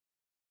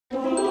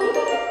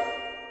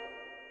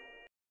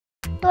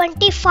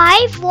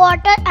25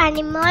 water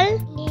animal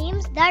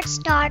names that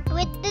start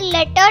with the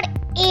letter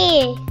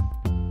A.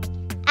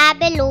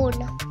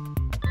 Abalone,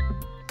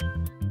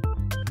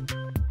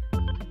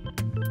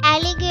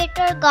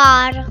 alligator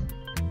gar,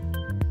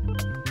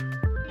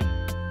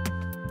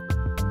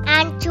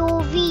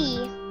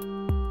 anchovy,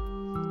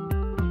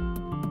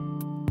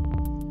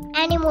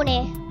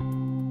 anemone,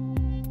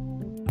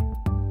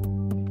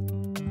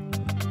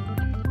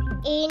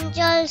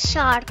 angel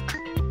shark,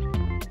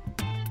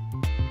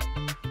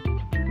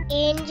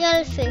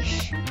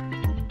 angelfish,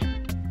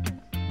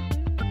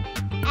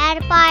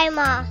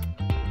 arapaima,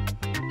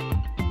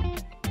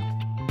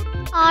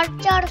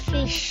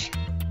 archerfish,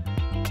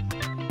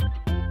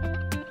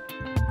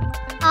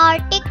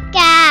 arctic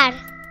carp,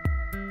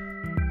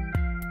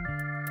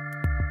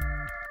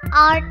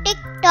 arctic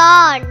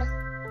tern,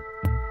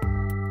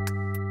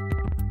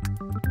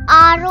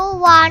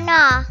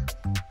 arowana,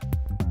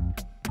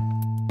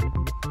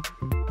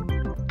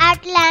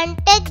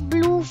 Atlantic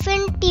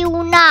bluefin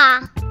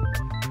tuna,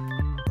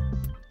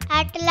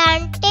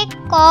 Atlantic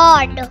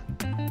cod,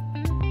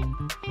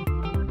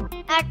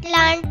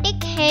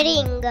 Atlantic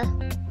herring,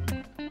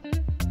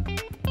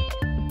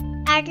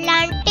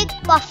 Atlantic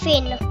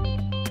puffin,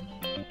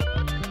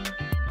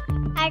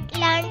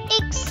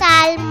 Atlantic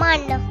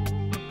salmon,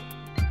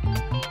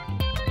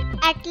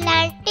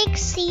 Atlantic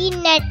sea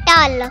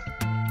nettle,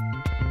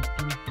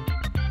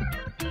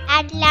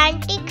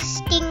 Atlantic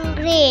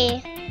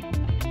stingray,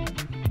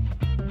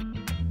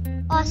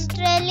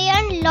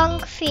 Australian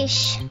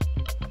lungfish,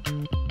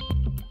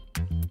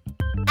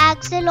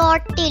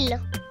 axolotl,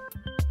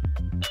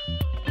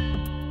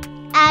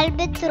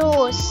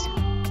 albatross,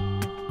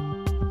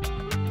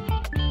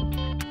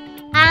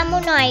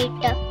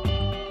 ammonite,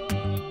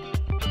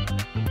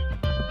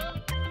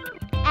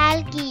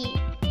 algae,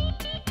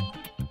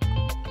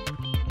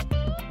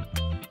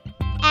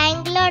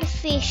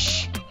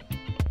 anglerfish,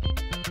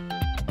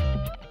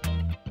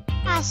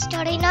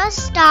 Astorina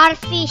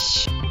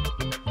starfish.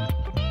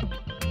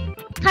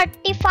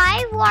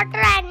 35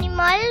 water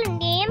animal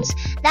names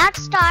that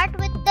start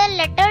with the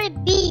letter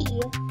B.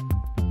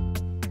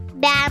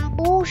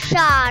 Bamboo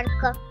shark,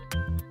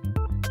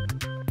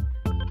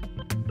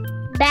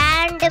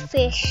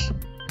 bandfish,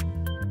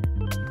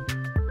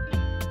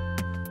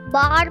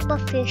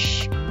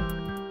 barbofish,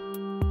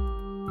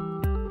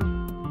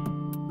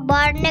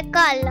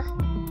 barnacle,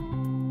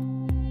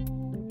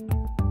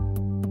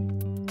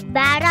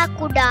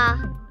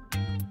 barracuda,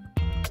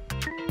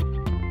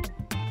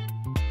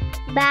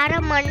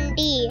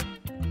 barramundi,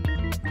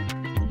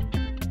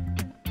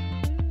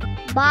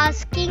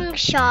 basking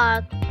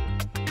shark,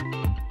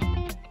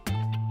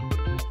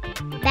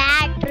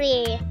 bat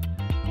ray,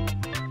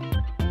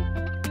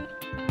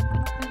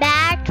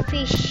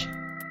 batfish,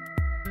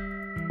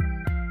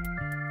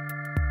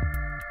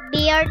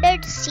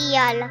 bearded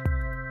seal,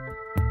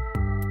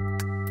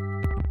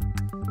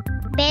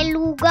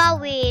 beluga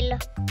whale,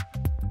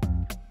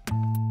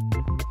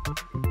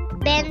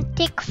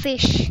 benthic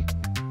fish,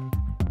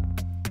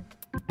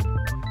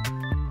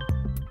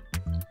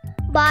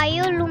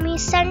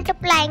 bioluminescent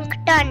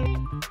plankton,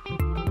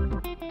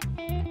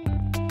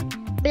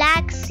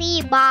 black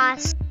sea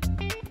bass,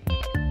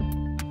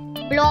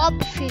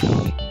 blobfish,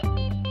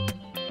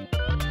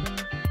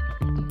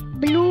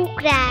 blue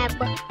crab,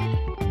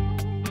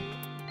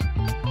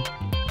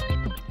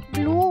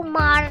 blue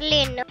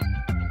marlin,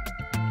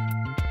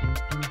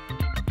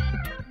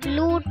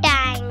 blue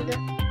tang,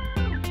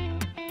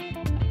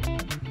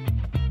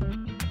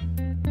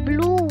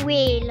 blue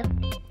whale,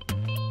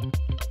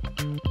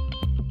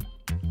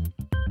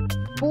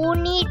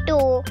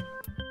 bonito,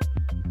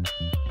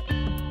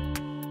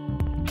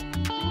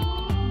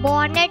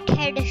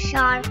 bonnet-head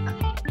shark,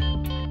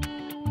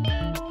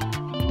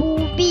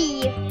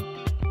 booby,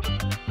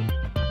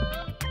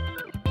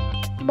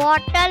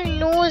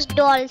 bottle-nosed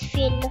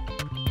dolphin,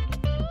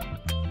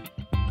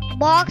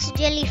 box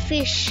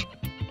jellyfish,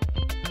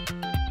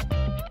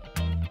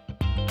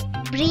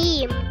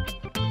 bream,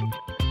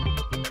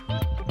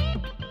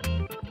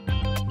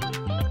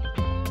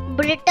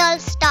 brittle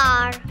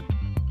star,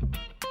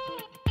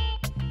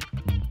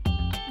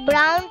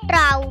 brown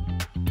trout,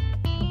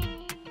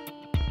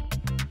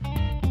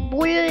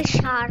 bull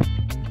shark,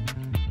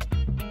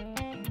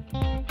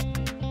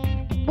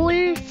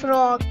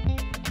 bullfrog,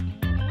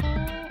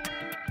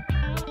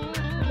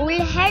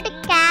 bullhead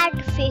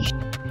catfish,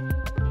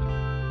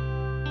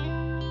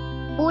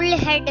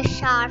 bullhead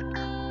shark,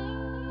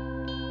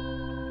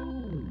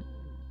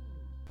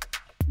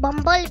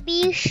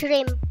 bumblebee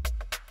shrimp,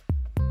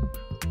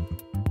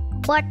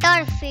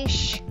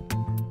 butterfish,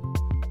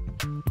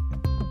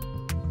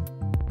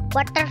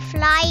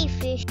 butterfly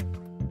fish,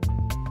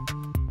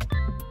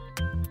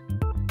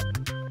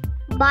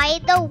 by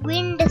the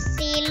wind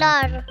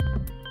sailor.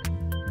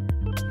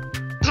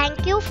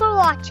 Thank you for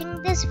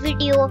watching this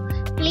video.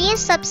 Please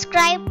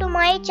subscribe to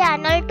my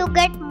channel to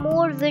get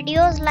more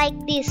videos like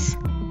this.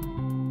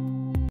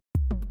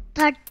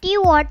 30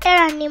 water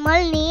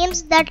animal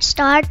names that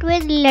start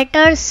with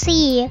letter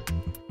C.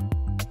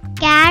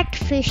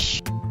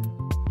 Catfish,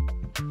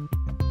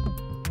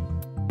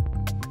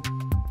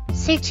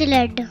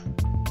 cichlid,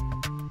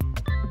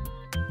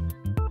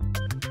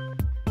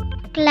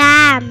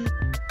 clam,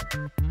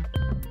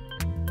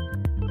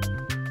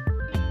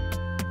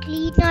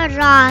 cleaner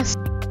wrasse,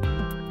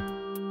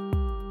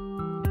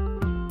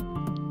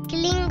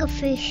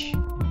 kingfish,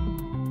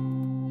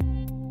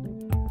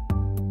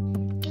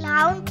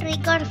 clown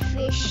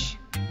triggerfish,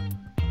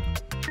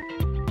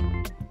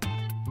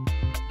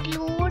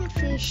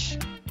 clownfish,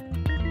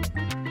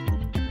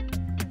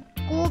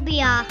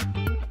 cobia,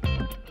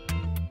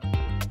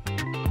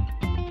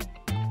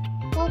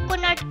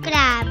 coconut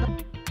crab,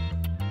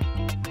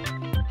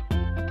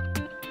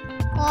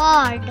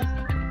 cod,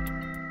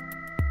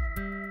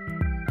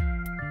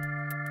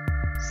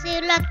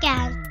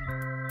 coelacanth,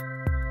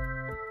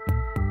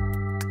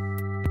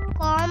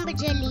 comb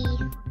jelly,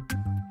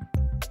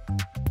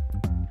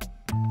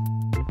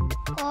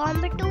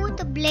 comb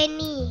tooth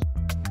blenny,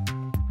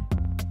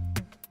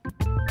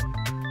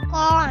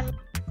 corn,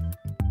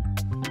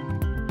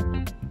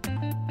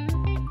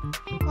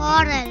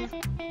 coral,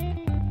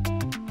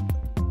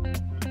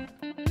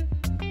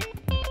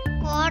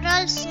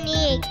 coral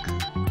snake,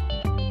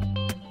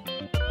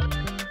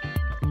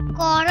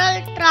 coral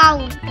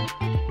trout,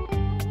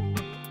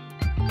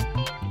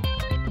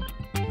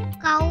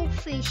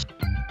 cowfish,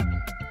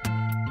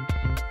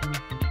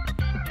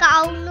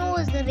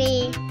 cownose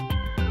ray,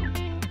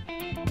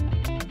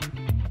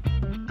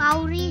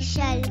 cowrie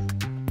shell,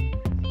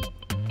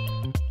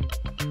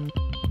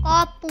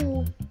 copu,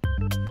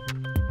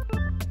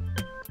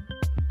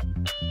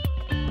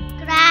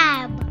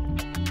 crab,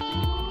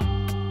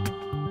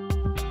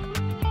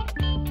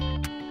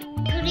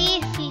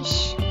 crayfish,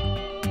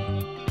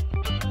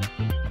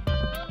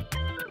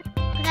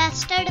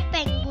 crested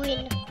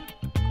penguin,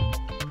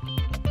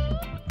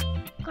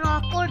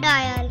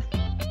 crocodile,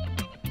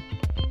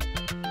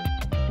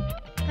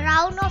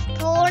 crown of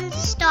thorns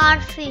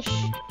starfish,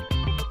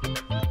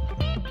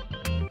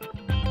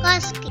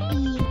 cusk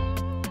eel,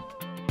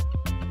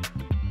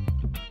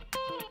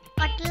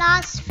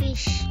 cutlass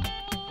fish,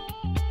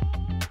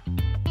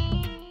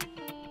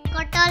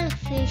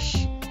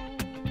 cuttlefish,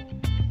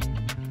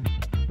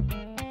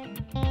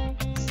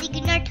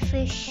 cygnet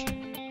fish.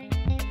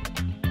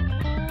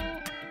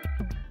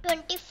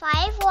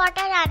 25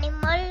 water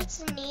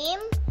animals name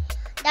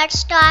that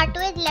start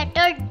with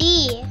letter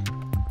D.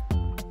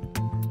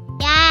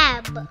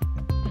 Dab,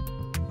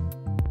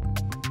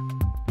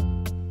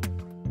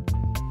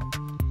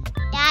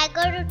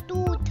 dagger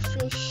tooth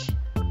fish,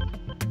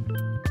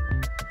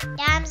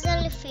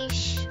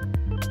 damselfish,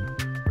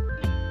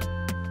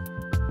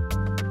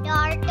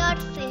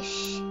 darterfish,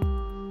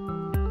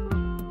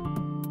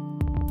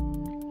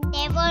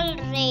 devil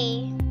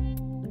ray,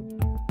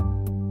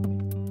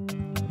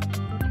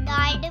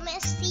 diadem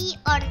sea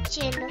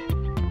urchin,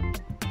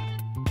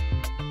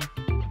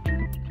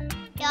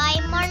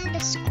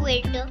 diamond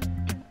squid,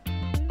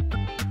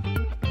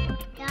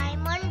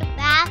 diamond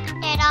back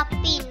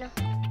terrapin,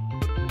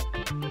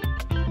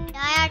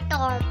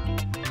 diatom,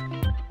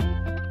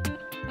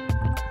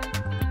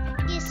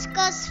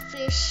 discus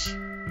fish,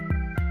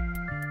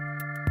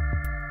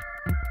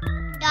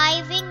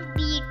 diving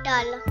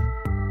beetle,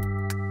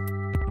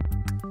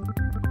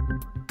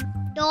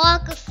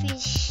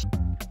 dogfish,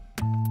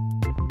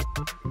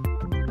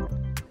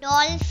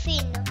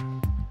 dolphin,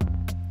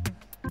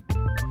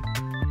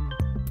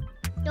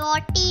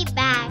 dotty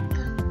back,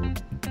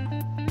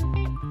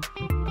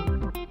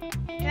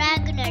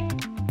 dragnet,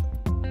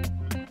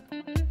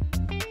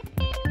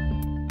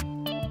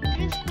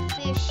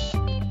 driftfish,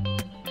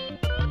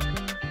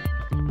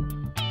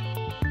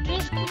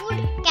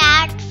 driftwood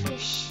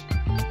catfish,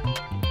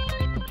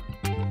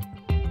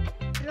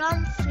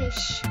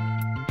 drumfish,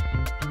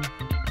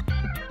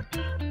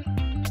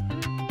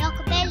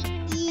 duckbill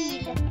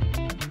eel,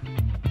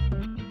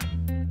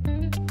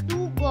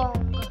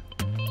 dugong,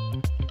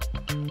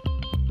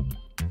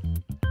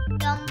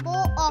 Dumbo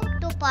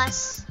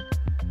octopus,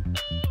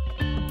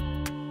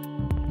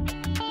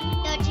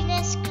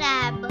 Diogenes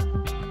crab,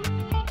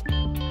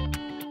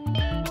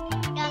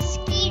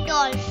 dusky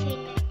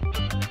dolphin,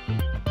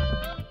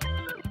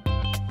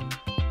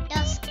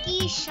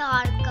 dusky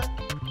shark,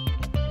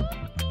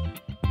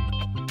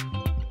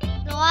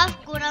 dwarf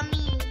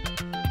gourami.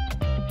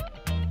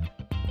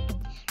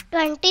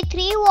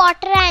 23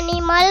 water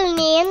animal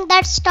name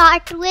that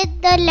start with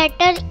the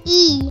letter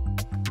E.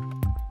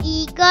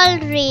 Eagle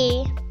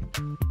ray,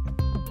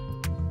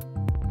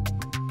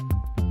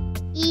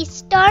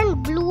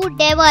 eastern blue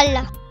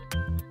devil,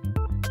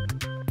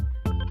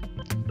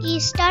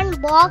 eastern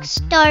box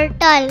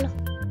turtle,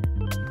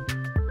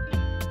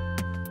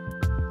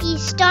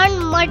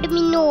 eastern mud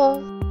minnow,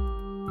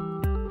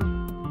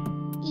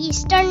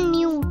 eastern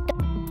newt,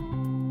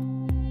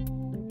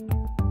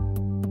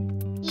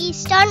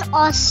 eastern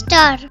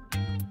oyster,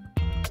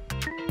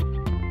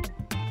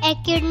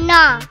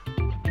 echidna,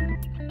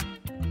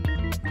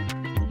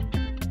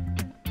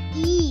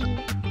 eel,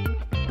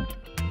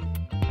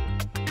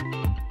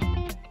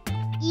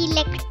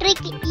 electric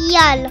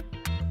eel,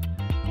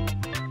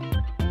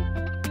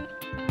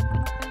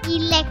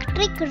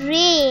 electric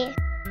ray,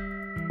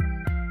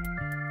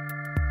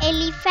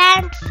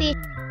 elephant fish,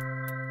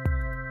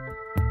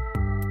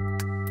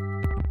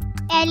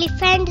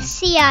 elephant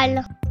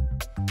seal,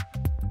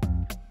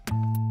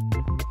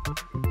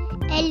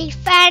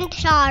 elephant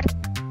shark,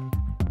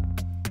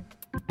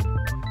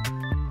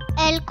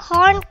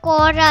 elkhorn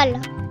coral,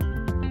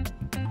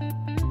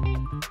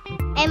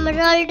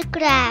 emerald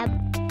crab,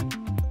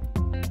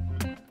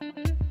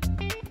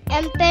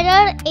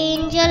 emperor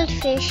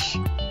angelfish,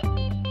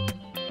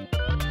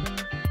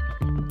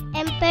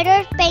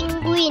 emperor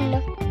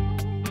penguin,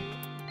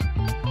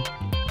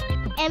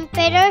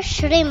 emperor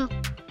shrimp,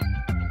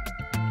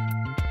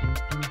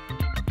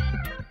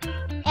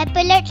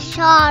 epaulet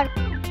shark,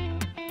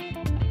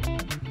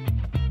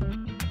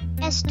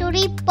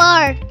 estuary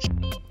perch,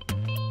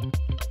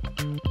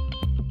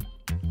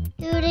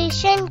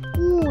 Eurasian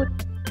coot,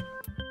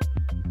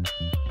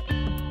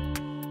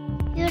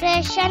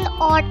 Eurasian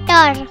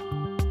otter,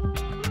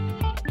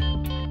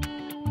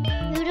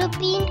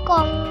 European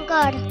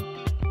conger.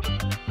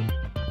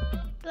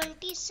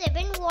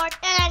 27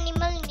 water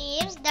animal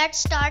names that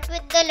start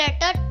with the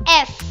letter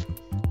F.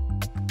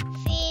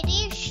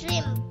 Fairy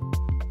shrimp,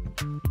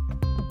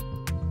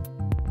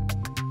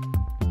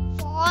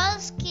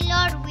 false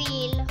killer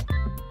whale,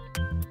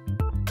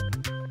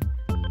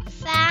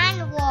 fan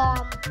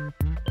worm,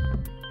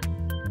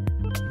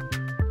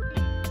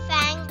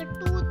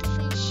 fang-tooth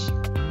fish,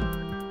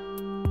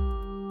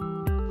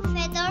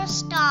 feather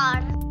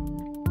star,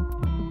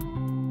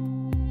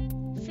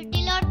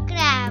 fiddler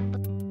crab,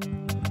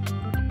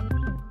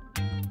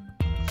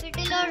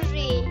 fiddler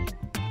ray,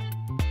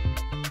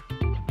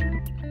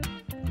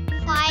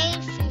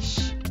 filefish,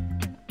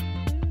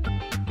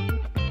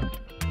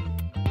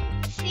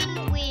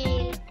 fin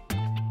whale,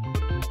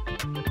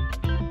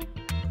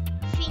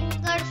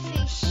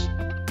 fingerfish,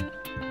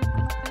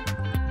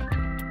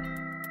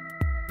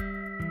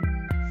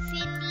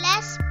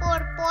 finless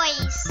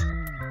porpoise,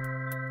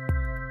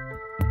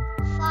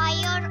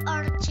 fire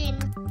urchin,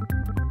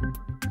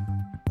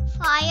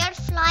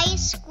 firefly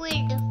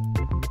squid,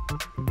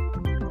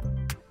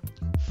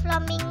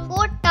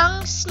 flamingo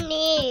tongue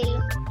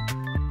snail,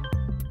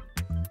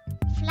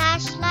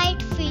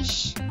 flashlight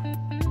fish,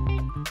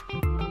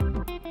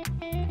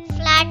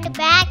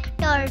 flatback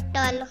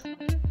turtle,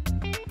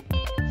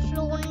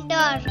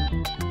 flounder,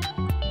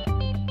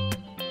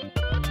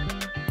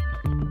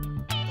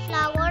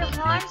 flower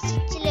horn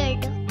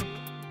cichlid,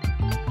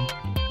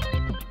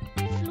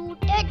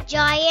 fluted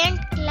giant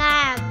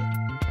clam,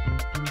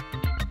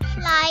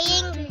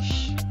 flying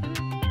fish,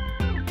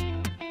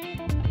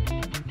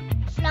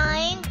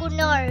 flying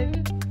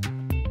gurnard,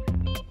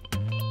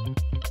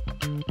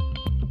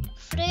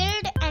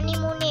 frilled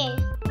anemone,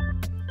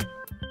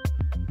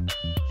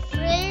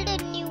 frilled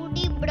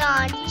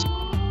nudibranch,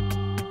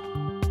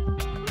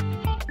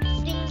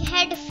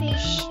 fringhead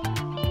fish,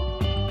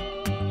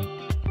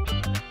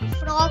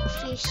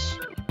 frogfish,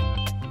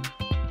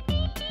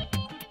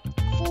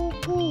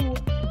 fugu,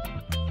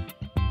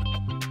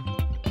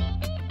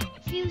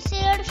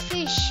 fused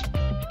fish.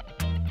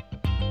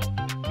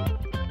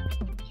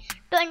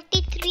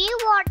 23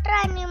 water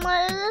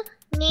animal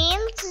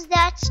names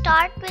that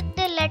start with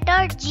the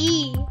letter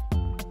G.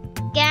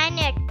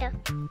 Gannet,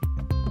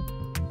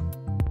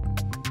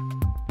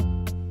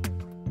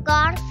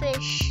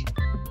 garfish,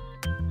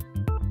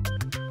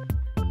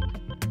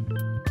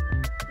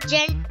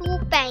 gentoo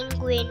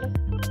penguin,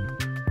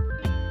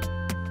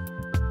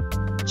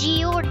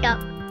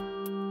 geoduck,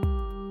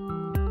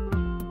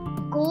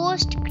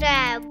 ghost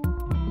crab,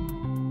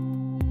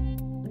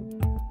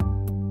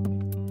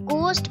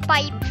 ghost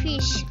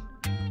pipefish,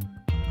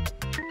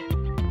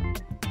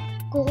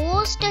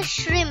 ghost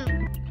shrimp,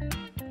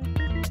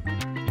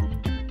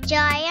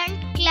 giant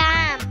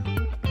clam,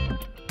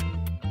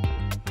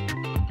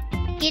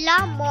 Gila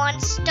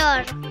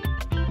monster,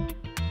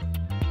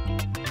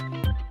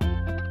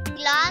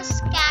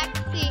 glass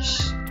catfish,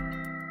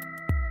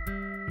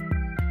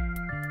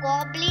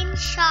 goblin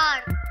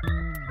shark,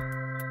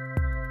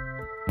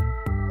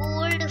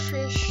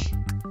 goldfish,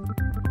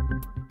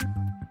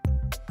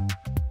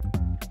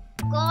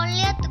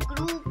 Goliath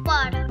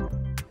grouper,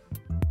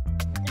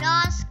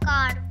 grass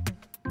carp,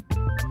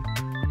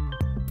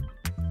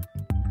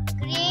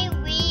 grey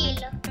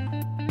whale,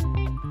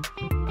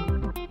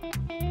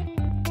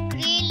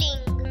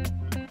 grayling,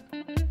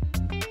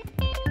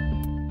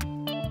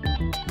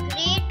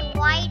 great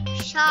white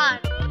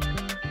shark,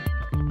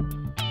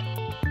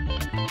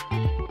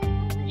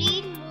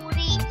 green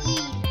moray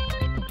eel,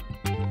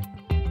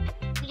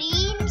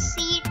 green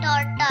sea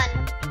turtle,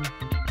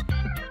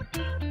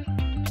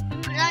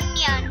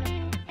 grunion,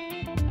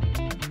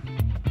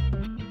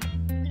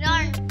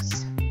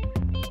 grunts,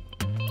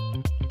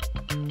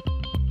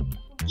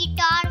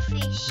 guitar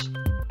fish,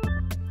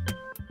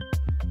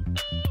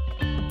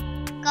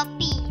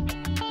 guppy.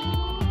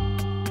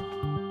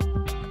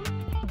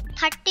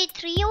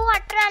 33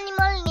 water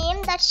animal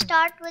names that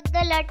start with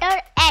the letter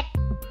H.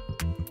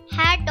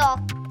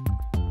 Haddock,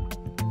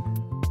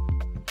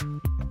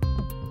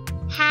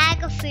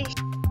 hagfish,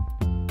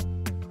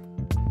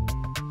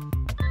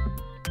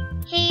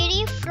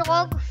 hairy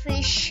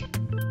frogfish,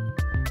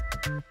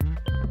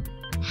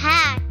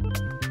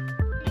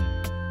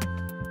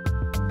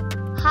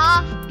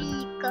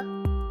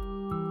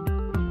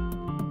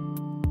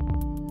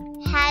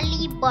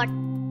 halibut,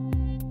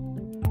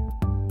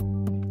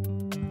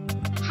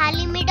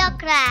 Halimeda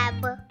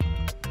crab,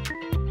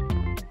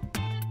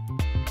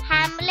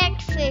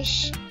 hamlet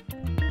fish,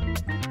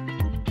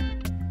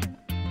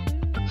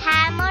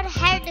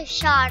 hammerhead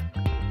shark,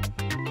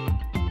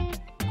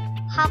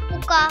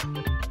 hapuka,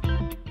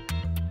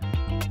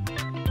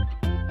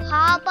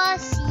 harbor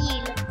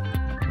seal,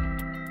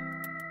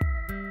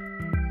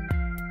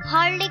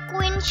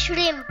 harlequin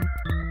shrimp,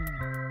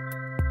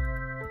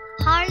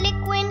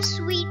 harlequin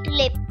sweet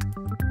lip,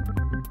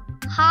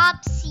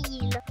 harp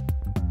seal,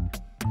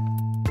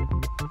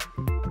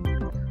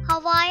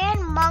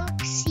 Hawaiian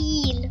monk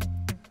seal,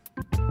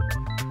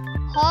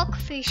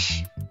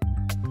 hawkfish,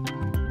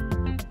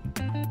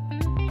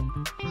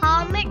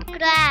 hermit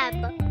crab,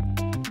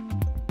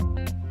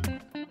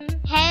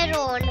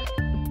 heron,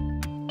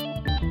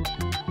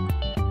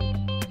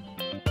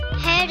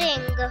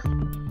 herring,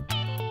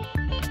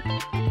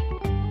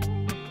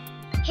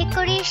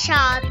 hickory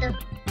shad,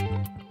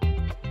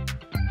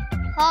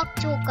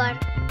 hawkchoker,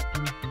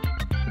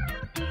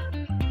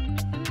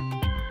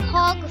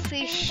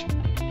 hogfish,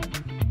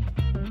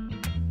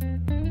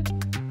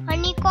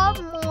 honeycomb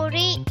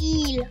moray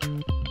eel,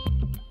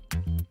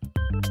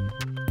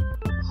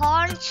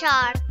 horn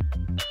shark,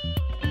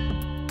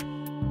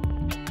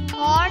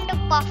 horned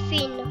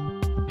puffin,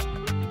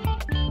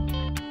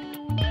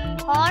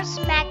 horse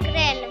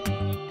mackerel,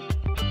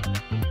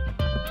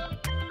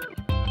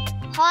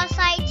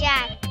 horse-eye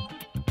jack,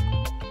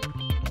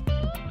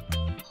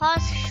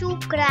 horseshoe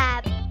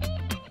crab,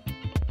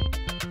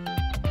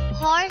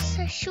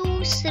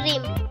 horseshoe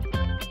shrimp,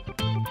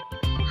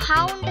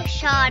 hound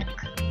shark,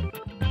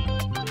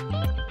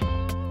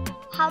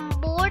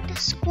 Humboldt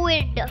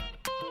squid,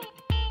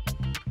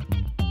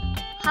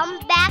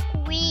 humpback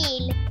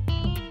whale,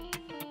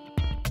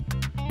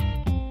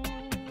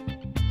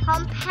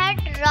 humphead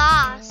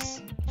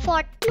wrasse.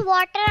 14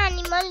 water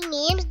animal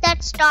names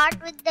that start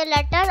with the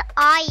letter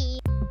I.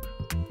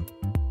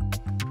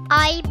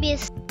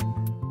 Ibis,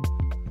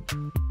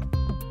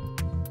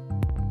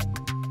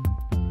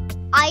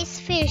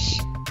 icefish,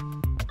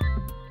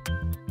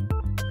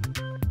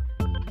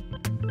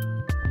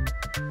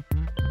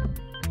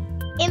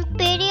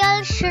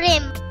 imperial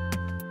shrimp,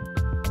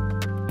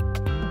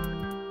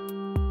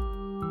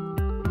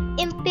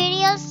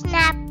 imperial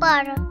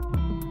snapper,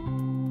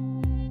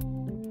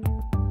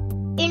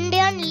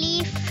 Indian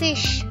leaf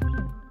fish,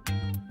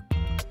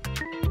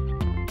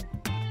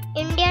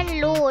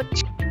 Indian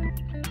loach,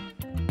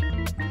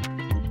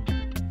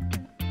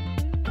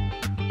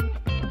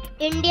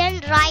 Indian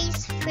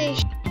rice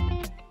fish,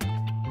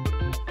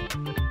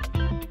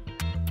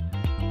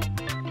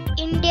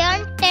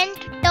 Indian tent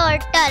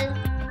turtle,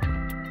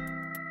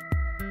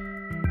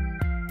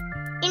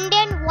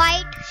 Indian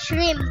white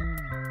shrimp,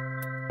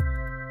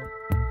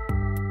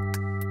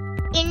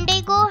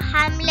 indigo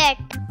hamlet,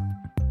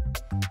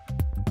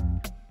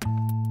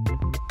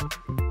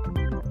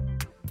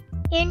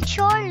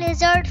 inshore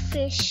lizard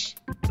fish,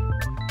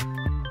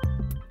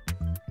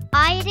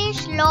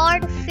 Irish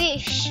lord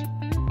fish,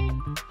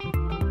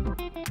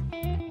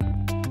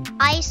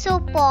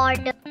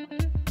 isopod,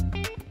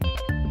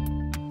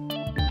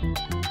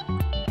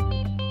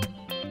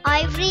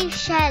 ivory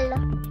shell.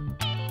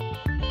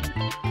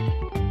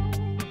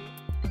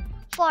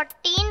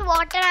 14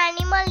 water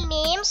animal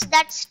names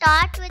that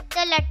start with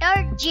the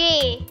letter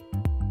J.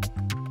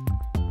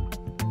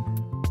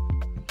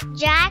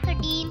 Jack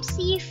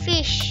Dempsey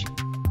fish,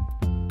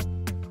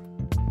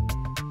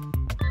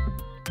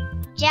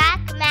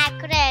 Jack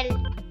mackerel,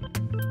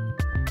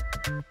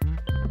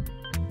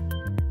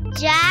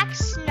 Jack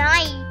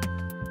snipe,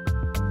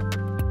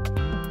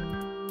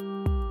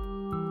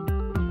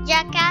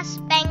 jackass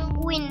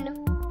penguin,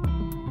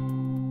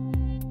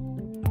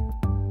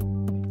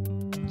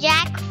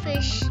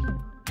 jackfish,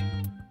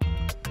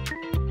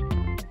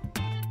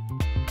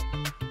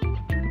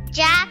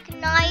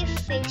 jackknife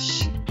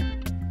fish,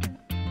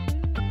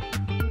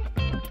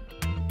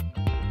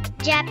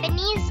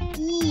 Japanese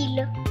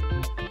eel,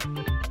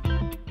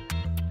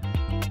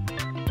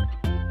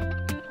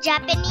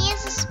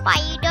 Japanese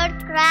spider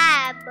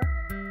crab,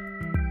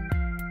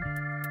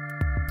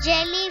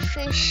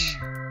 jellyfish,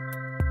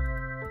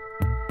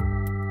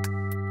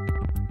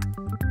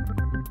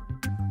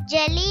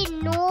 jelly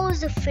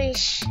nose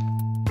fish,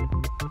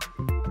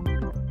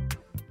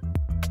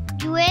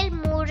 jewel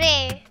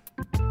moray,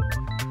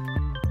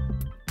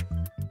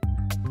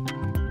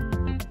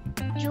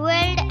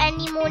 jeweled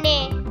anemone,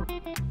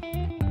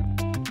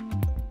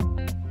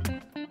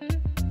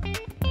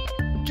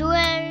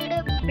 jeweled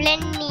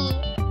blenny,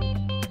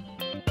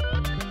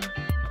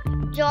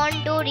 John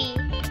Dory.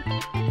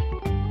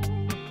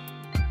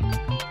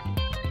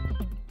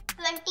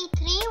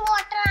 23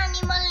 water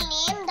animal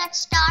names that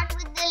start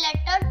with the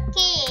letter K.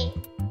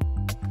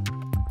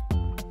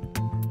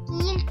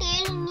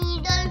 Keel-tail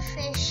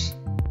needlefish,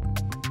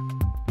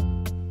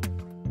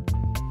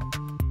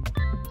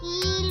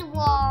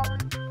 keelworm,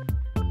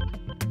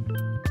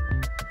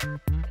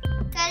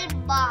 kelp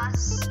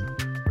bass,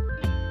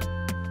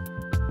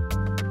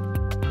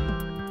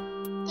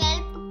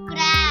 kelp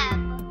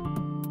crab,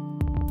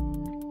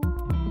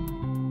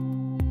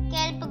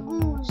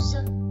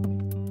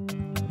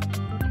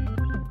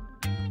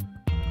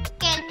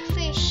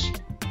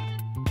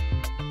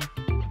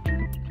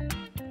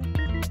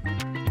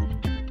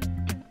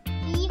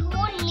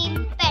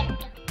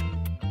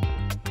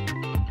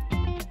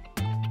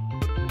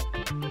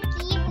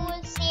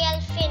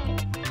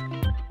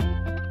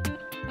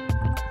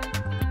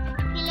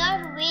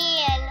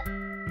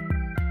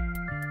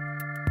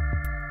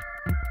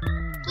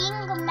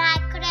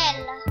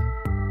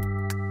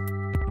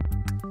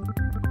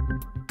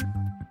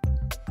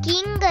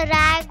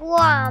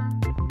 ragworm,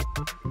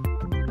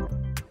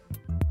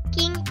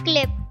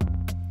 kingclip,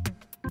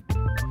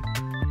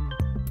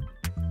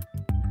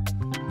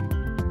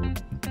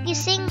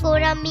 kissing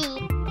gourami,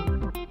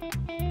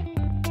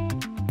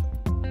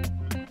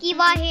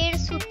 kiwa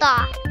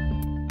suta,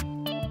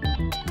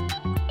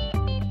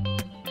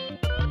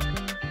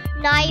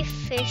 knife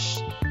fish,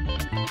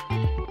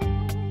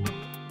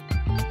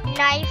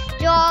 knife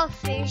jaw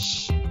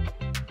fish,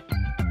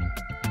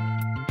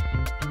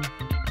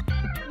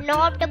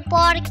 knobbed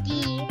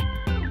porgy,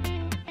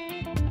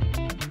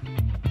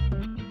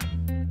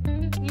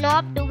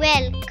 knobbed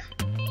whelk,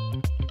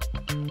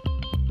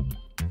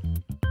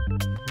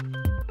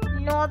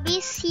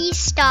 knobby sea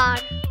star,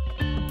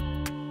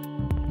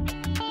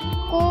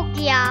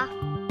 kogia,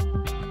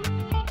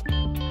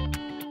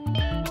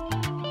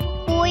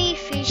 koi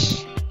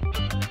fish,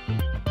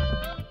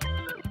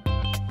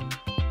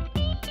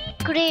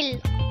 krill,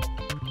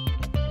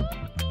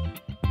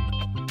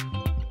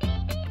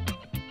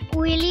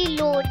 quilly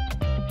load.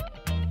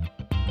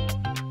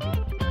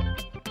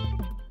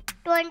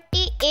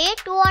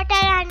 28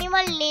 water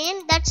animal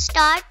names that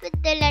start with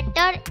the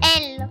letter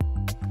L.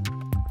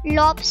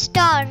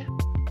 Lobster,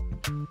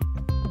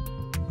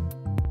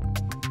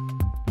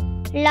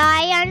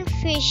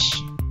 lionfish,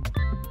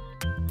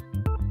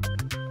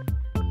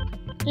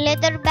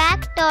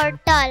 leatherback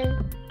turtle,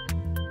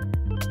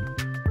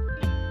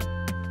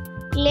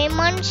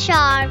 lemon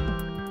shark,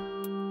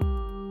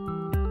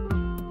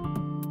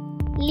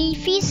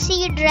 leafy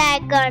sea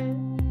dragon,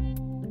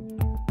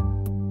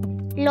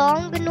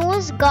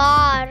 long-nosed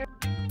gar,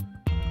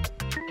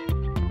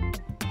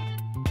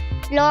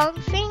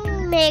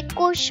 long-fin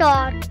mako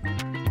shark,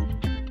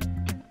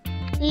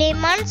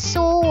 lemon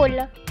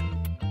sole,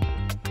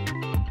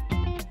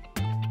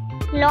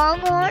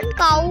 longhorn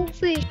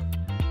cowfish,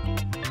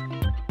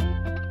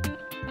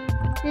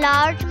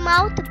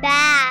 largemouth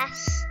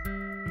bass,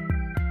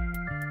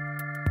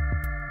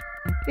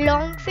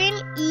 longfin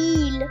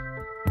eel,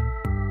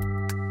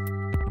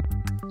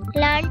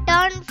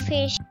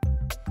 lanternfish,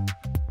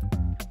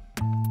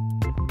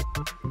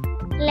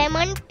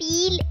 lemon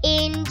peel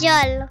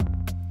angel,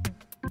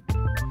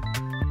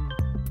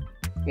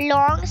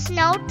 long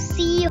snout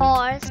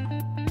seahorse,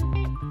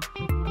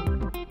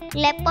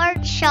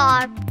 leopard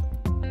shark,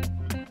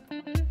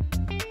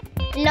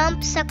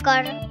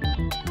 lumpsucker,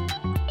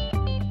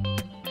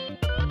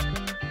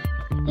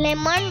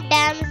 lemon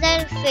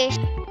damselfish,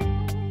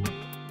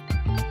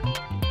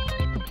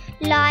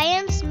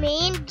 lion's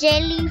mane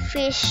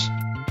jellyfish,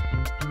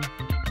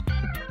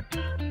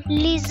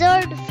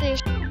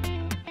 lizardfish,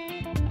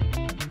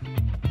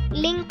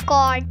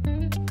 lingcod,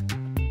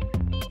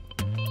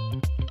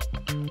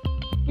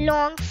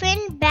 longfin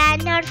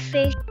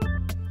bannerfish,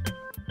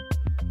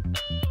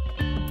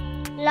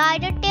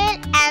 leadertail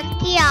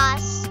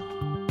anthias,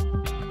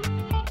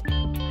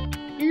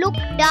 look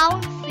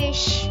down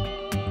fish,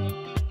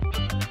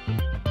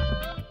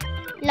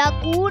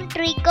 lagoon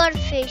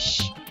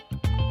triggerfish,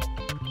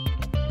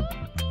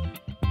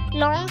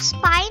 long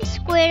spine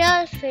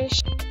squirrelfish,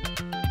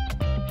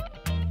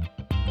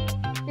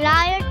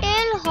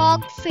 leadertail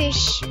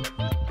hogfish,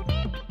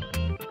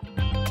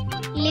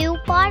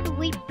 leopard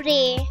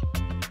whipray,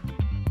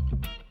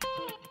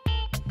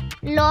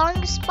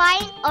 long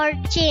spine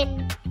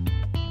urchin.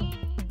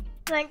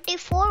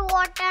 24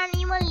 water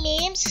animal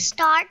names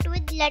start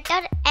with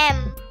letter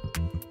M.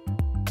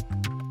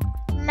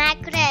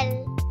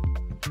 Mackerel,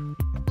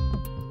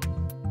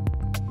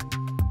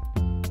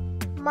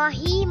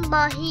 mahi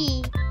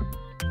mahi,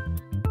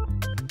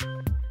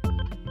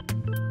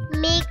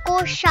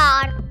 mako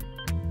shark,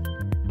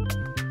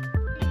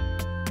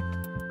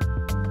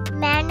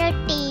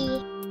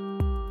 manatee,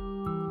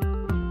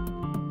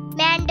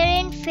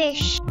 mandarin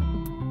fish,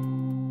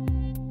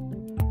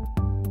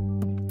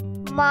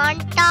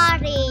 manta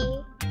ray,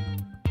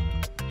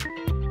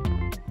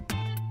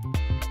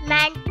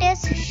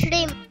 mantis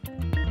shrimp,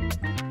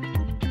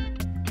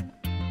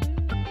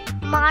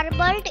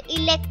 marbled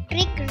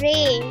electric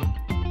ray,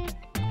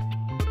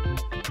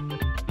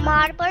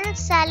 marbled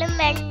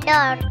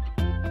salamander,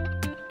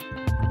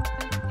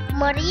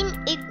 marine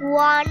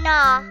iguana,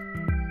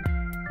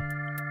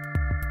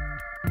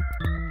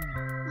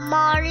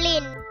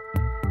 marlin,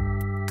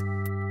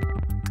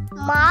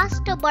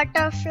 masked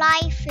butterfly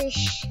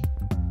fish,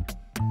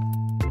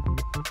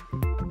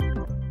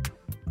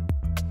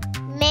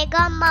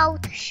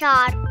 megamouth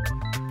shark,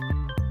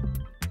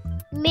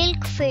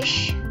 milkfish,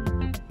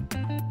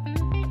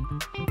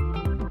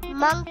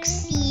 monk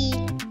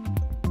seal,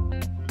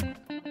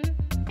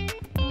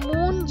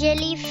 moon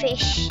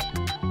jellyfish,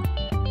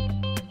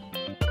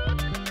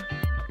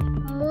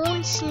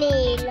 moon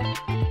snail,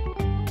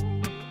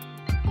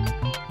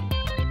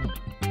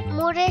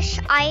 Moorish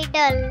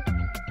idol,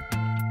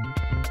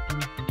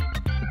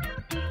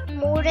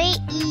 moray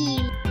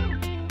eel,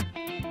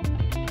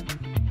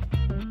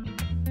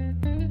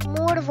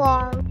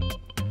 moorworm,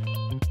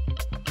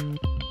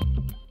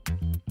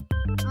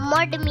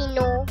 mud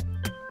minnow,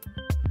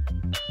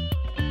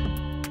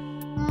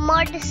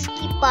 mud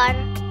skipper,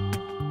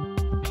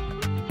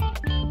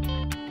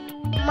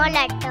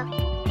 Mullet,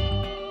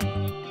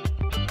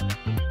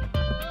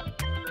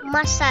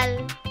 mussel.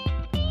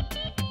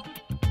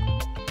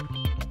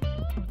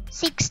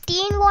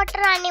 16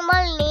 water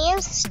animal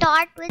names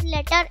start with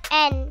letter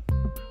N.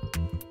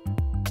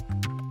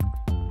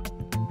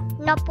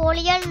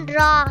 Napoleon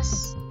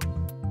wrasse,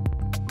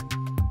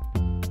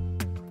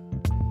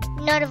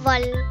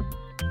 narwhal,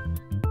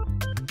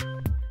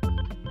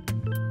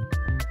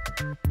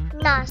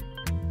 nas,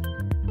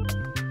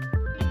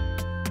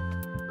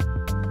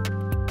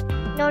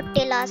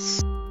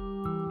 nautilus,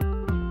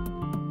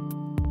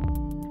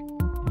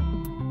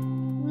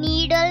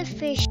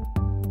 needlefish,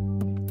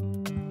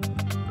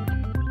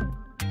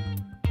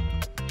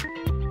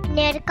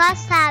 Nerca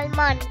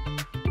salmon,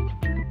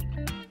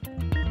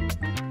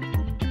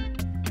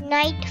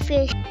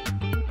 nightfish,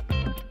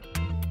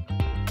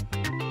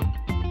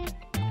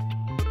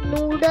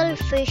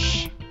 noodlefish,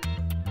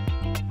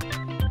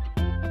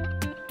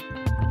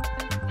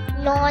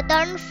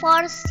 northern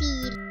fur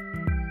seal,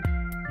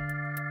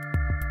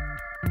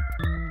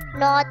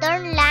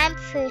 northern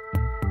lampfish,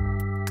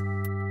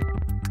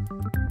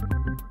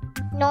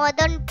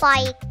 northern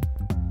pike,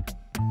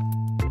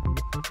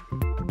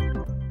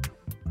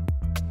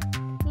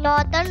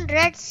 northern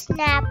red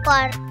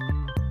snapper,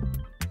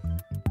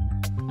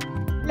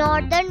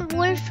 northern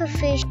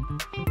wolffish,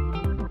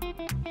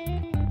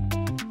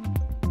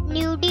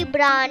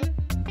 nudibranch,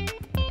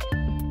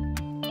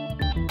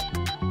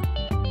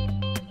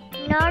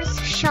 nurse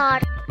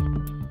shark,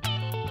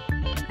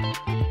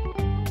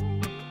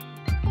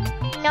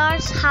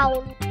 nurse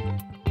hound.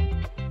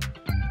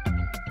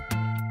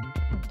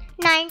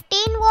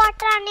 19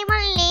 water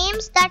animal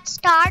names that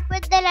start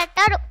with the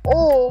letter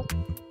O.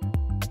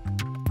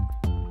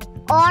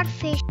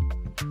 Oarfish,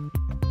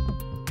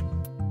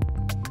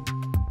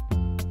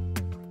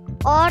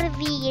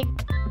 Orweed,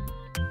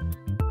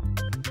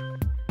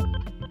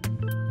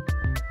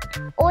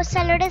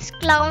 Oceladus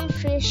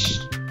clownfish,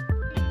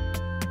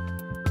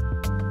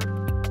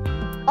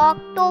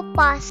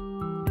 octopus,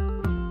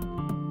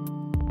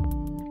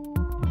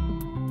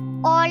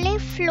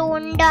 olive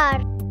flounder,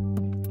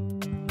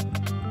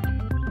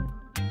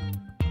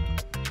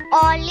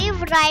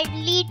 olive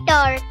ridley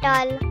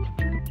turtle,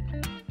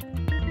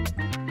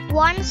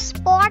 one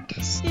spot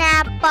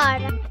snapper,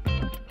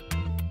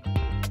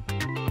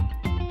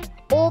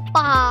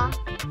 opa,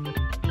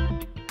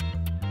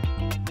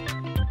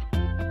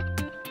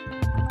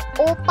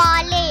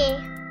 opale,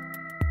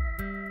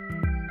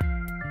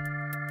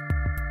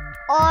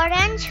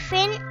 orange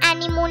fin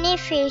anemone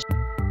fish,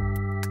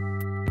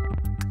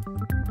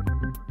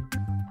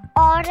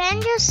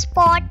 orange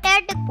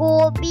spotted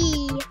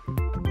goby,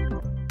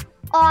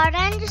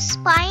 orange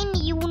spine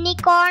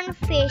unicorn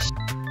fish,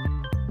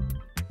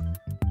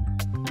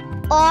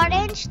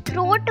 orange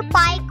throat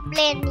pike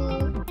blenny,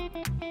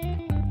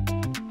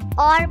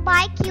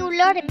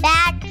 orbicular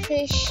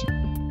batfish,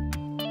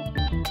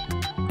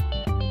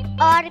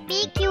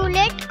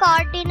 orbiculate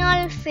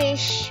cardinal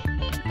fish,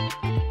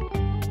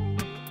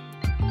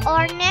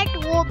 ornate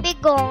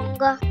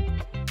wobbegong,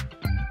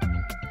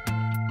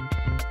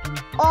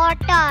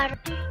 otter,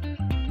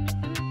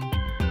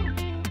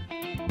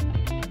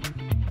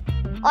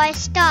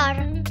 oyster,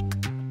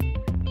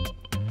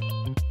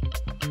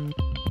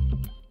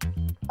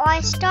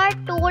 oyster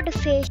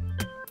toadfish.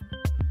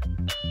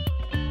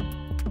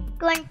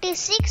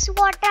 26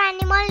 water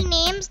animal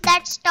names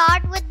that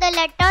start with the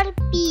letter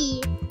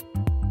P.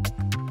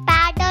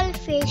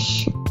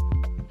 Paddlefish,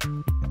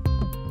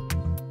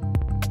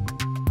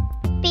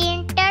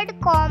 painted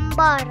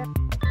comber,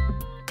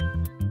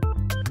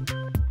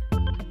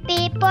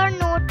 paper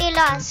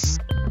nautilus,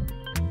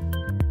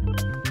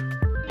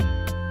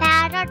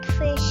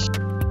 parrotfish,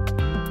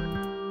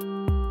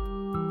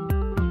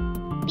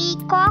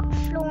 peacock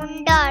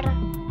flounder,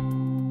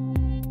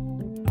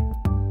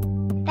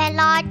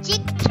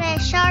 pelagic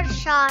thresher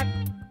shark,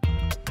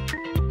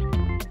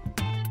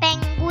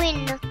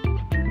 penguin,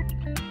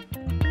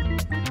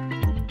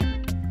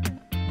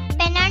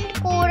 pennant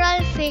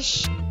coral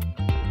fish,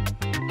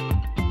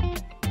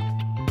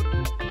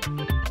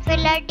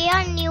 Philadelphia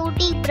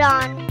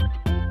nudibranch,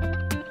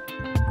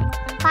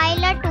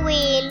 pilot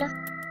whale,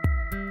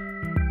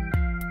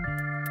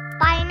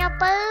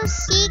 pineapple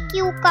sea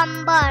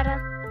cucumber,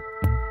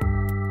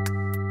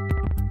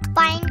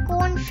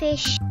 pinecone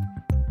fish,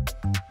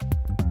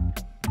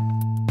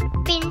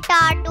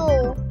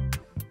 pintado,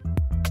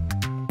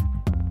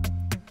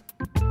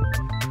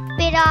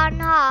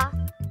 piranha,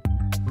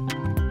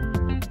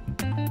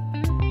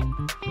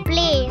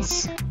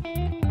 plaice,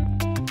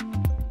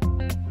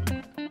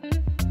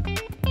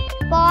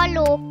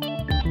 pollock,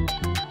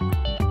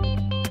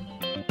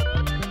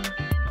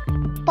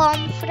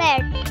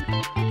 pomfret,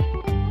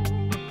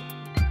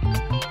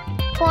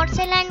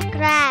 porcelain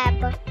crab,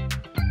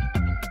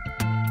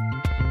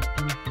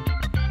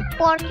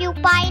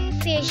 porcupine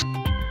fish,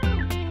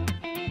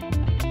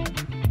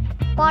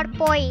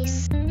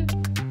 porpoise,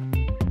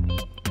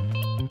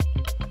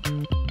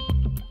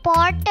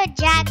 Port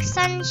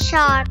Jackson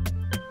shark,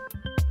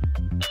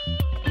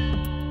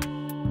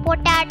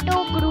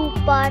 potato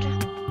grouper,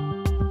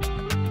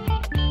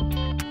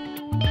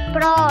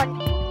 prawn,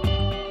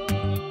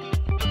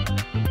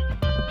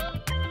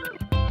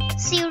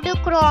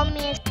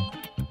 pseudochromis,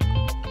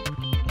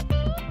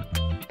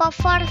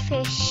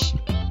 pufferfish,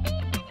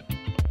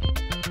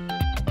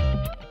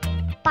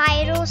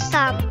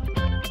 pyrosome.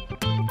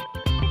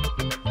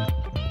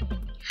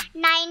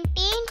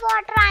 19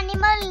 water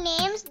animal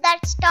names that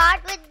start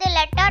with the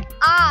letter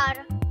R.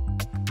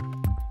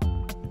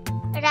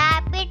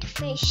 Rabbit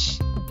fish,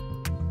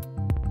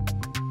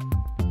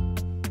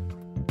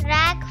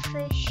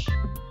 ragfish,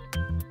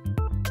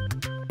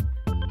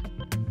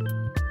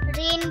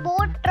 rainbow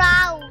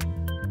trout,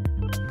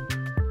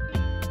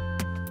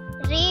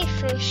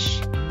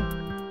 rayfish,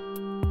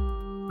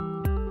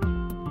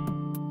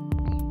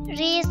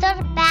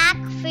 razorback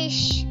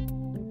fish,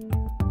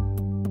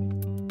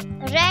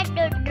 red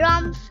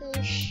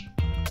drumfish,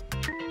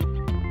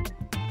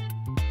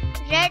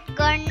 red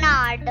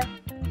gurnard,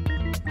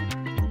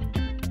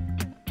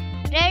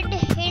 red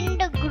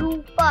hind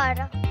grouper,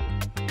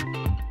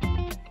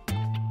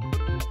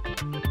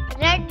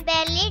 red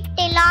belly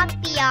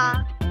tilapia,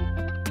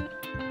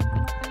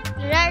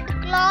 red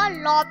claw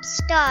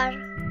lobster,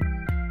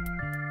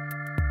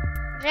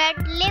 red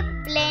lip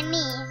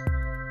blenny,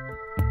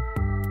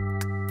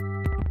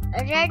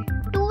 red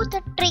tooth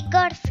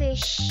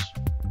triggerfish,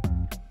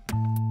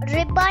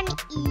 ribbon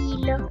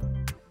eel,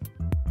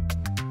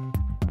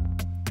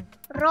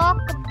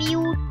 rock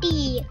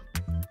beauty,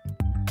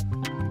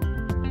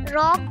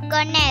 rock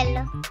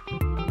gunnel,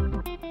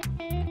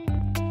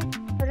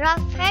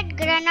 roughhead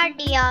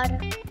grenadier,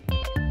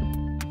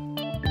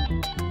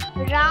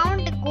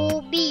 round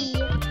goby,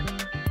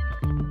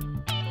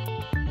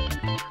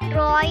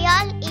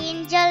 royal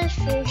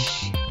angelfish,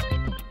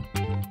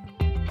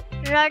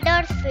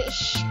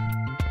 rudderfish.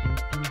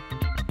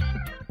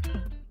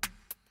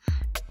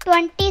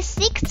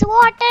 26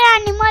 water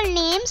animal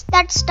names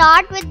that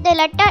start with the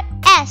letter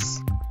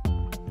S.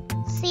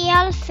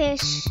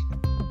 Sailfish,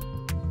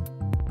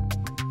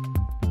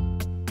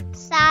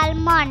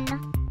 salmon,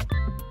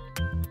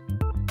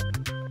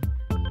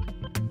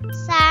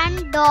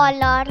 sand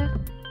dollar,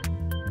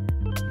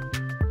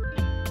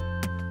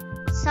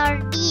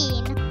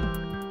 sardine,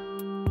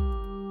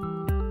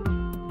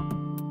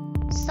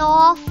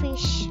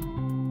 sawfish,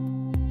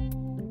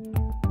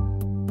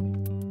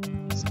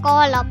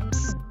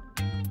 scallops,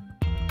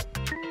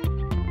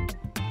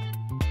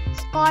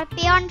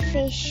 scorpion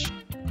fish,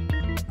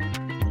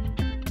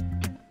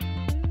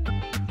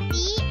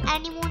 sea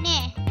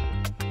anemone,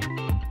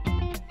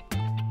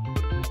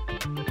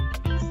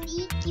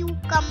 sea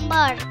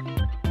cucumber,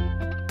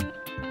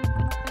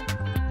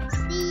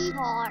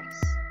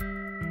 seahorse,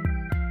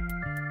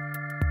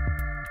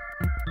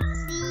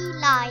 sea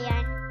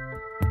lion,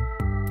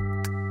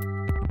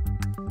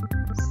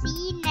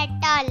 sea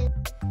nettle,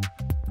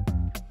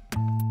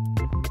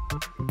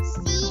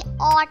 sea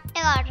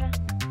otter,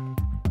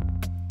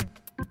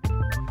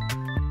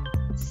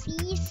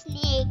 sea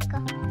snake,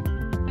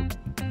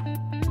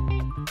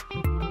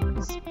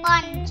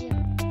 sponge,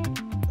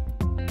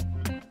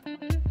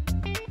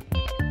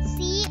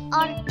 sea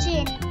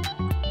urchin,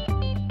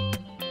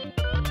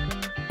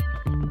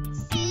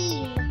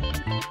 seal,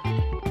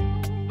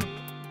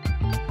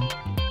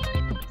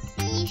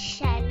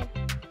 seashell,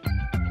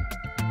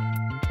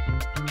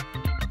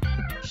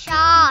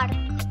 shark,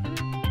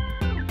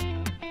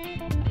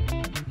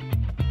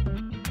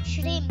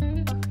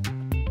 shrimp,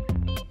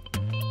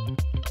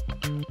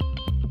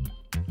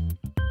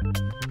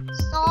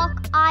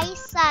 sockeye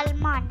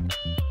salmon,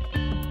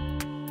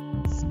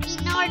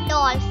 spinner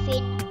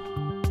dolphin,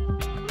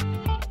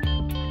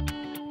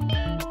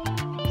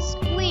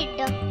 squid,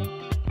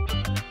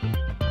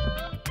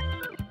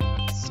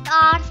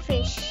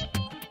 starfish,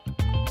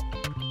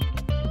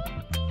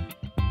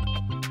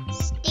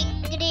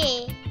 stingray,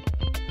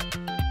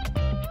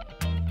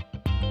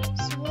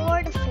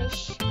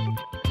 swordfish.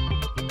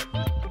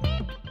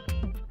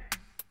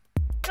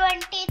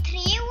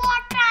 23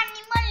 water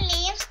animal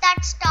names that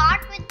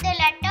start with the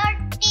letter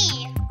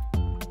T.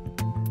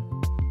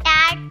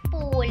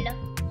 Tadpole,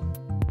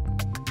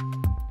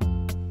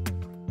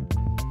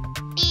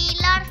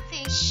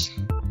 tailorfish,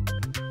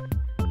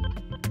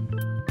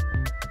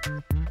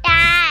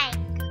 tang,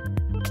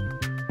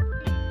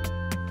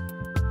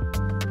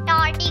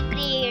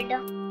 tardigrade,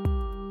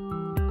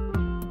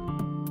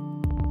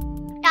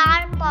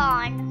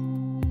 tarpon,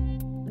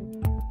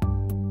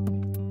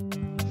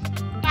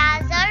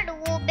 hazard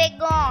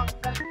wobbegong,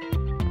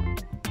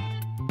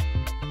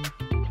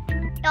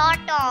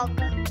 tautog,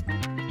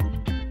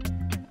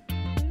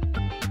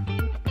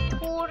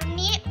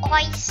 thorny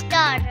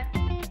oyster,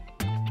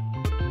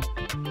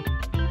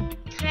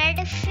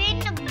 threadfin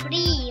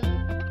bream,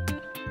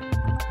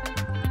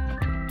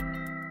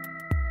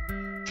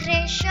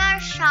 thresher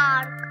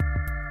shark,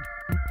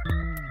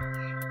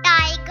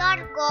 tiger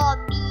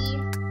goby,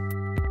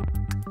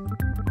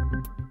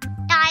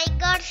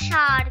 tiger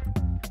shark,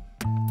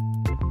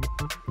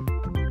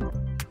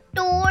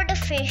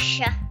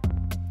 toadfish,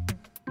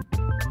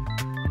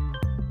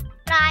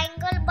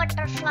 triangle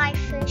butterfly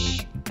fish,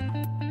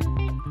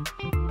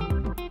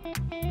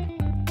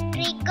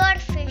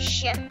 triggerfish,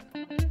 fish.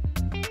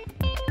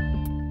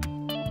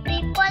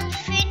 Triple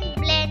fin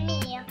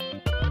blenny.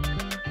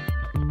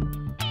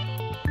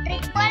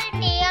 Triple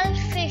nail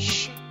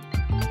fish.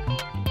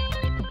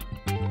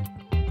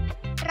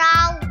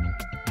 Trout.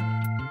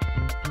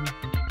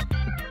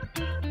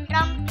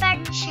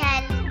 Trumpet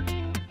shell.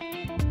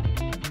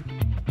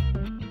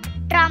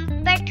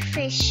 Trumpet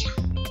fish.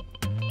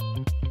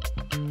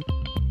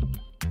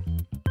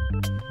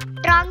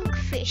 Trunk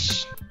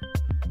fish.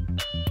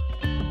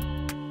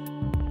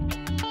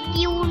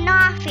 Tuna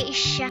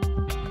fish.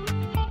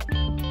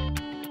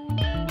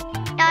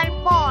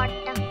 Turbot.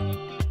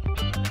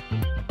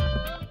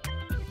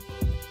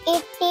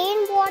 18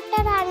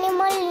 water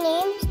animal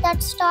names that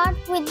start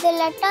with the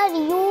letter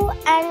U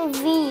and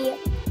V.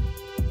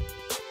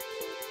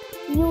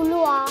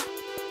 Ulua.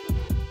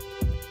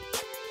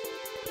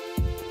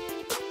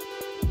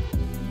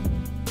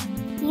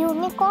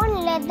 Unicorn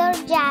leather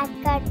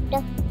jacket.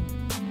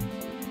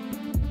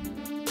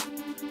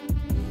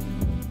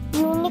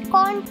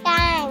 Unicorn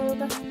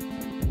tang.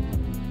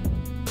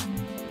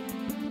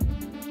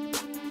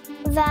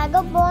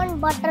 Vagabond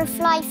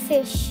butterfly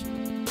fish.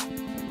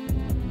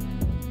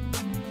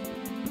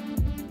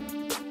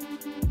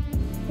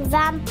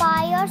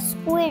 Vampire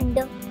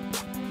squid.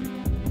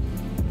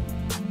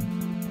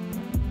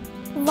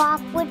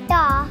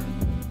 Vaquita.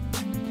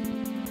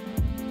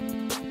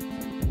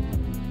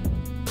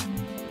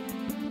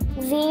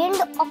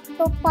 Veined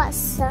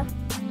octopus.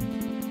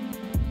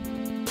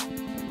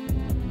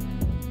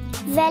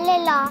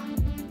 Velella.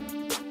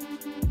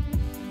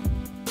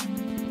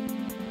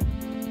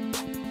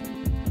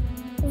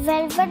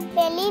 Velvet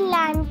belly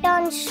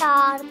lantern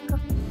shark.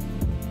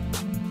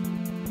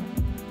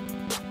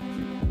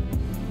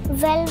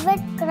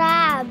 Velvet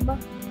crab.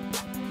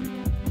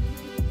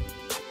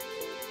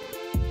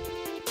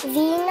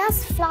 Venus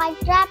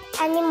flytrap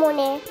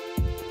anemone.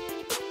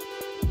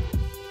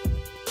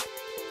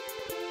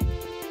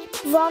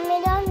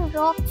 Vermilion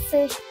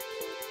rockfish.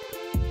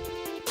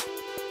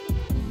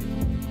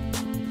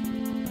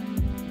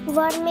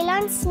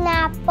 Vermilion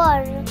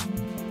snapper.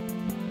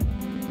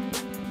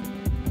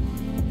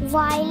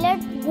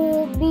 Violet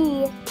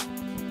goby.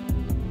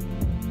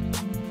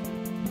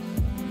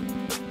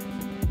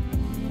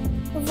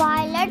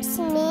 Violet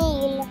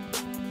snail.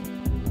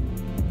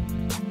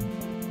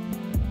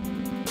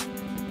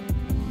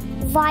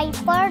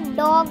 Viper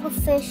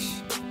dogfish.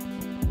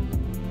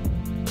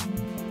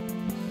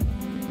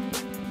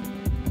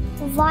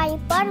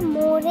 Viper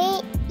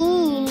moray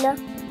eel.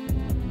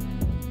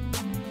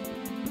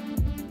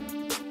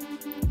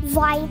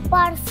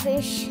 Viper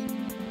fish.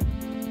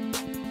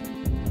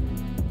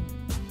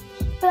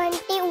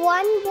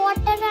 21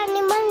 water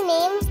animal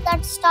names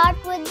that start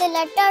with the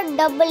letter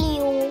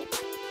W.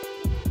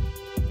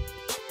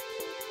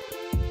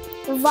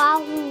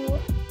 Wahoo.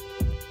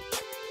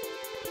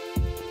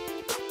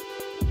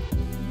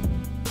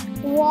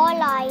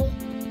 Walleye.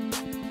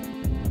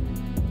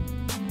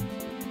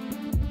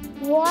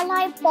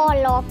 Walleye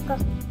pollock.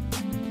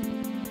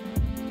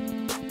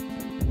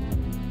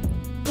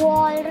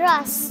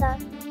 Walrus.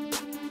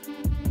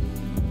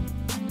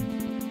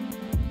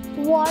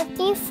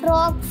 Warty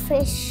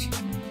frogfish.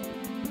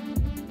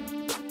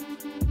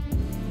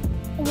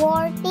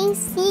 Warty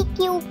sea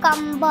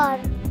cucumber.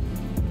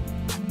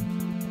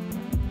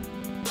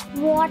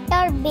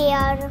 Water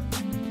bear.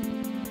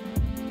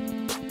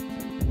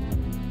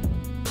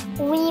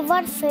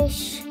 Weaver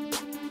fish.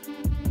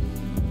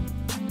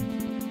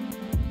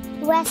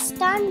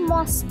 Western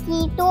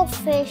mosquito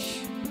fish.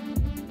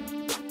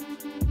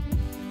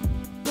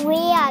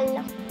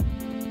 Whale.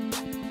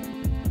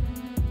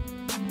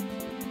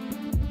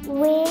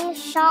 Whale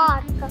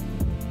shark.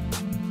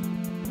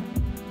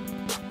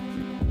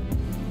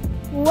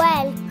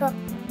 Whelk.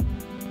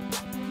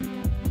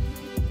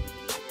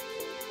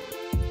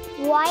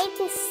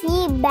 White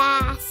sea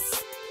bass.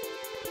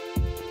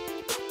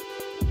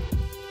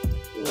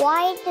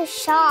 White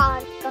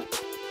shark.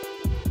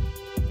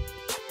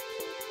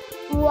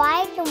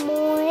 White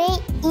moray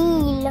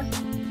eel.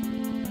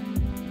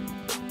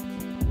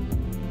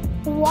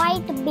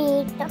 White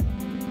bait.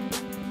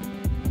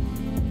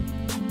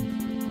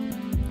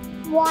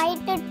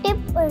 White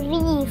tip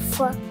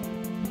reef.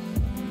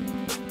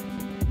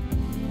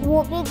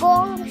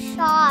 Wobbegong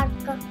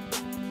shark.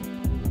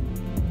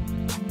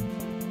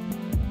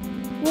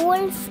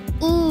 Wolf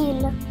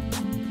eel.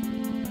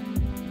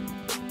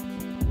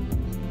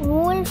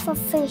 Wolf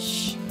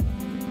fish.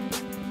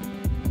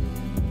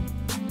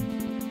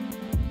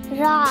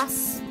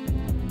 Wrasse.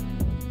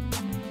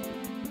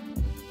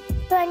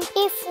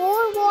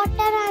 24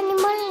 water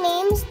animal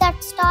names that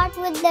start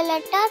with the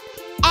letter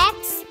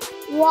X,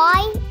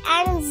 Y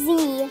and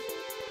Z.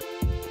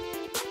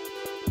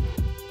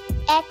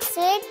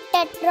 X-ray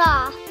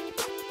tetra.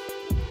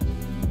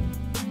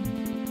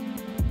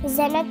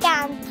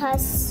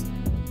 Xenacanthus.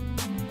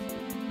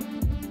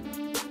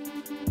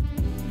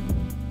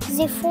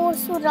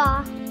 Xiphosura.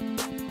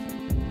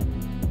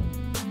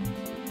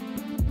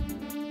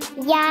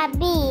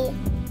 Yabby.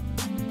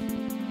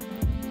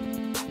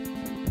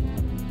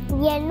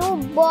 Yellow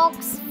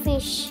box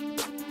fish.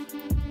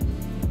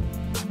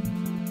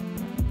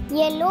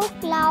 Yellow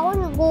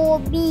clown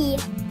goby.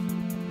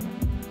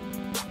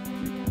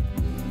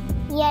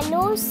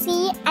 Yellow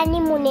sea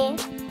anemone.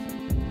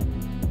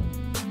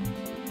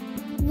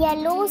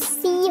 Yellow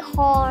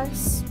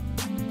seahorse.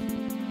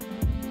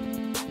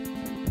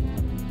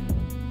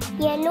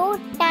 Yellow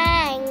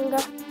tang.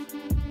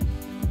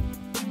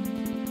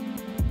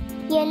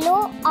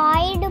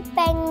 Yellow-eyed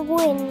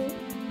penguin.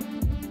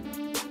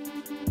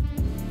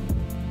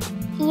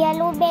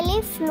 Yellow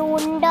belly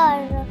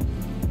flounder.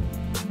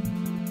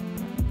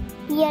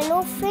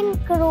 Yellowfin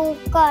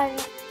croaker.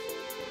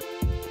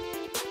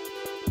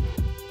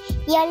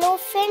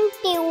 Yellowfin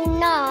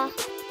tuna.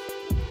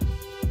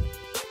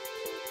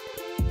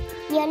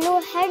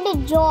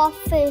 Yellowhead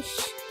jawfish.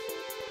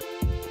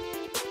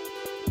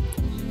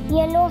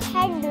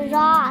 Yellowhead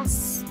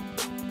wrasse.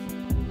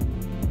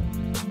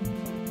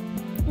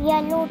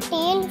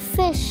 Yellowtail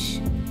fish.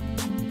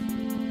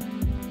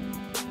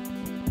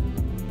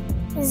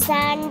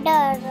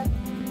 Zander.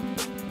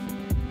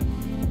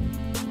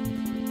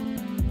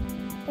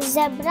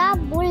 Zebra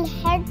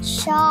bullhead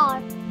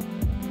shark.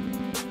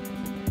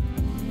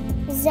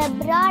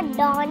 Zebra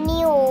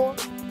danio.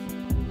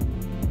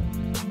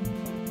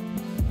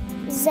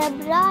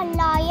 Zebra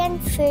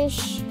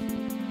lionfish.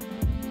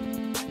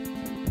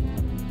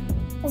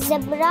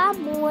 Zebra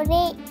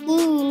moray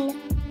eel.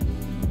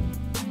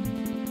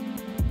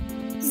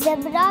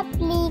 Zebra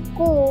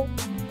plico.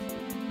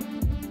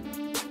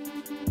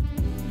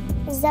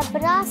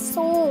 Zebra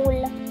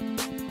sole.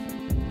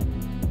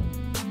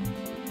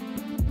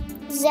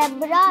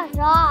 Zebra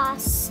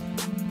wrasse.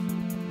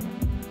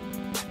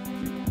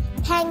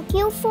 Thank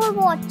you for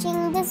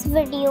watching this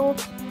video.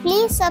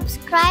 Please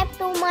subscribe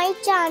to my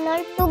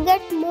channel to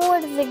get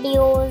more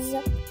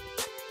videos.